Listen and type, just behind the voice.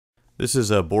This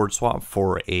is a board swap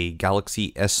for a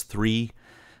Galaxy S3.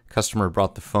 Customer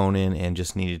brought the phone in and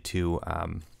just needed to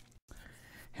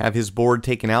have his board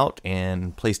taken out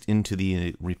and placed into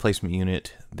the replacement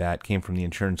unit that came from the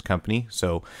insurance company.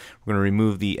 So we're going to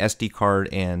remove the SD card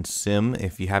and SIM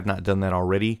if you have not done that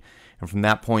already. And from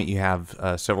that point you have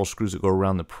several screws that go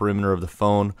around the perimeter of the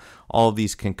phone. All of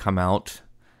these can come out.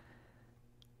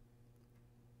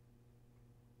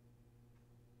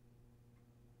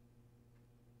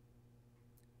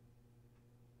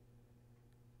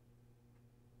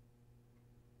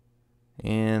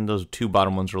 And those two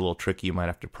bottom ones are a little tricky. You might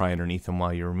have to pry underneath them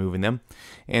while you're removing them.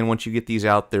 And once you get these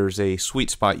out, there's a sweet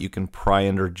spot you can pry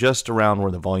under just around where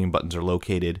the volume buttons are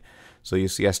located. So you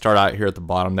see I start out here at the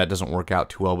bottom. That doesn't work out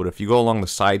too well, but if you go along the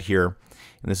side here,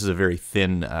 and this is a very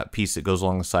thin piece that goes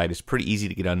along the side, it's pretty easy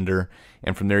to get under.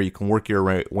 And from there you can work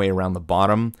your way around the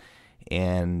bottom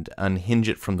and unhinge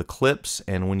it from the clips.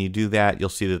 And when you do that, you'll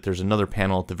see that there's another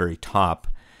panel at the very top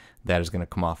that is going to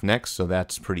come off next. So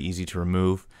that's pretty easy to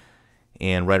remove.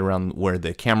 And right around where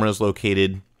the camera is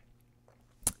located,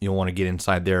 you'll want to get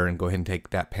inside there and go ahead and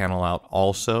take that panel out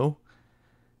also.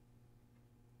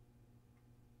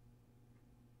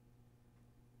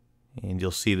 And you'll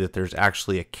see that there's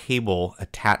actually a cable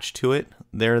attached to it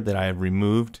there that I have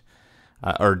removed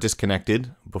or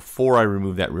disconnected before I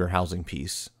remove that rear housing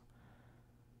piece.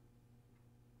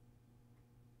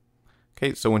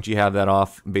 Okay, so once you have that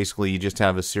off, basically you just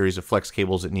have a series of flex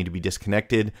cables that need to be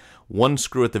disconnected, one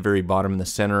screw at the very bottom in the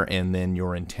center, and then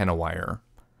your antenna wire.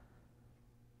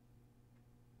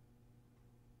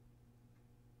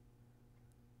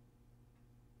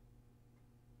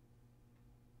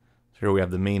 So here we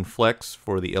have the main flex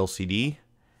for the LCD,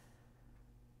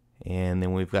 and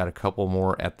then we've got a couple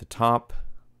more at the top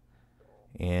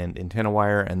and antenna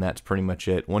wire, and that's pretty much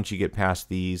it. Once you get past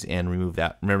these and remove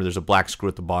that, remember there's a black screw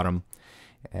at the bottom,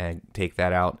 and take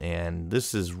that out, and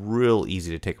this is real easy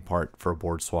to take apart for a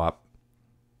board swap.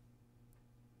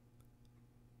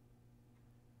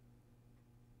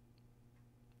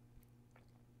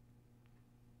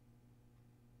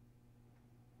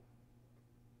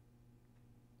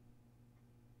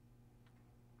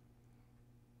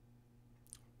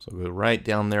 So go right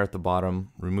down there at the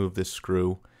bottom, remove this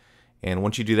screw, and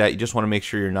once you do that, you just want to make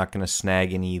sure you're not going to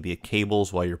snag any of the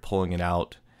cables while you're pulling it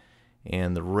out.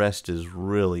 And the rest is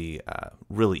really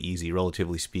easy,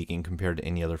 relatively speaking, compared to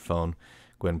any other phone.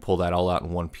 Go ahead and pull that all out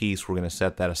in one piece. We're going to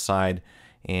set that aside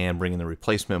and bring in the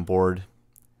replacement board,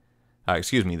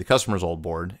 the customer's old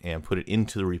board, and put it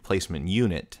into the replacement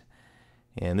unit.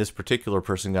 And this particular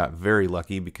person got very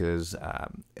lucky because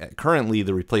currently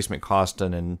the replacement cost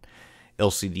on an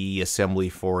LCD assembly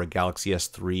for a Galaxy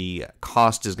S3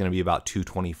 cost is going to be about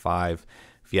 $225.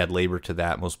 If you add labor to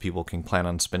that, most people can plan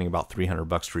on spending about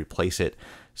 $300 to replace it.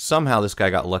 Somehow this guy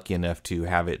got lucky enough to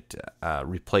have it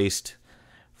replaced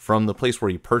from the place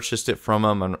where he purchased it from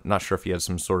him. I'm not sure if he had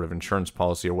some sort of insurance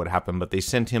policy or what happened, but they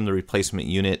sent him the replacement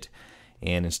unit,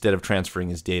 and instead of transferring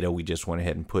his data, we just went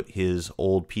ahead and put his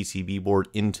old PCB board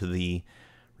into the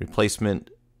replacement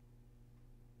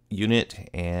unit,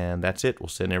 and that's it. We'll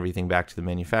send everything back to the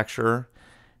manufacturer.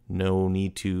 No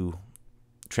need to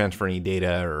transfer any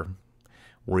data or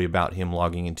worry about him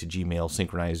logging into Gmail,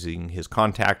 synchronizing his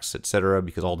contacts, etc.,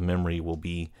 because all the memory will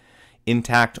be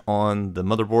intact on the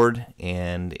motherboard,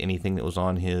 and anything that was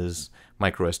on his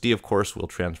micro SD, of course, will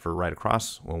transfer right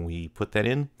across when we put that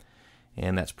in.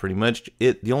 And that's pretty much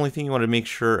it. The only thing you want to make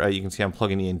sure, you can see I'm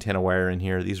plugging the antenna wire in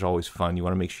here. These are always fun. You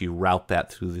want to make sure you route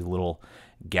that through the little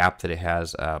gap that it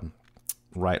has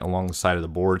right along the side of the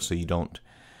board, so you don't,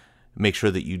 make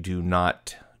sure that you do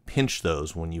not pinch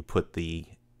those when you put the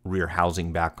rear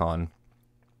housing back on,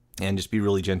 and just be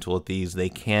really gentle with these. They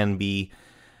can be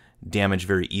damaged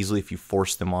very easily if you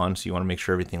force them on, so you want to make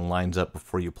sure everything lines up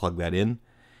before you plug that in.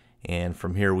 And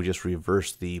from here we just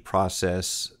reverse the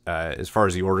process as far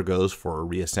as the order goes for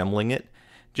reassembling it.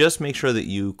 Just make sure that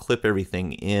you clip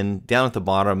everything in. Down at the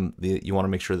bottom, you want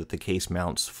to make sure that the case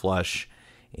mounts flush,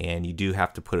 and you do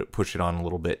have to push it on a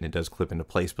little bit, and it does clip into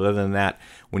place. But other than that,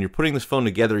 when you're putting this phone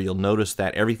together, you'll notice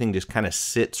that everything just kind of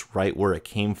sits right where it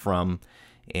came from,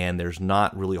 and there's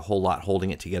not really a whole lot holding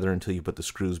it together until you put the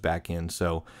screws back in.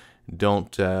 So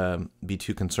don't be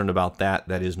too concerned about that.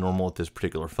 That is normal with this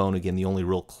particular phone. Again, the only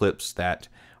real clips that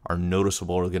are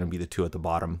noticeable are going to be the two at the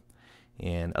bottom.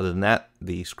 And other than that,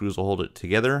 the screws will hold it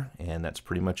together, and that's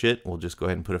pretty much it. We'll just go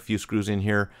ahead and put a few screws in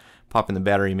here, pop in the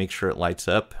battery, make sure it lights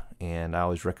up, and I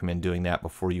always recommend doing that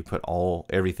before you put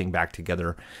everything back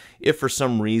together. If for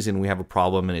some reason we have a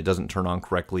problem and it doesn't turn on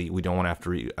correctly, we don't want to have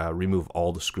to remove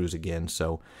all the screws again.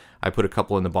 So I put a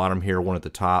couple in the bottom here, one at the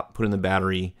top, put in the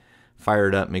battery, fire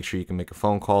it up, make sure you can make a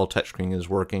phone call, touchscreen is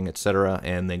working, etc.,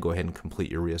 and then go ahead and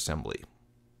complete your reassembly.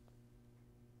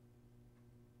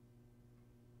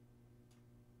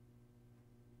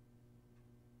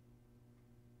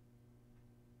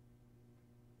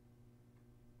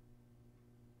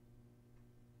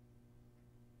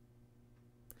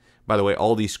 By the way,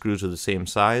 all these screws are the same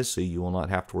size, so you will not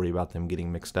have to worry about them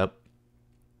getting mixed up.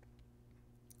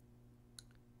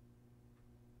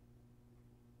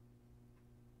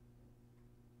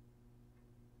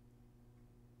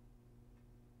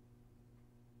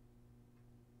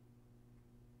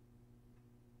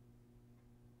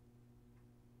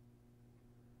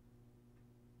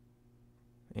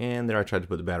 And there I tried to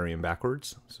put the battery in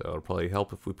backwards, so it'll probably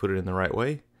help if we put it in the right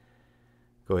way.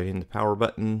 Go ahead and hit the power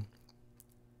button.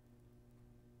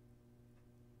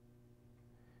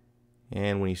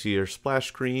 And when you see your splash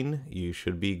screen, you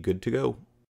should be good to go.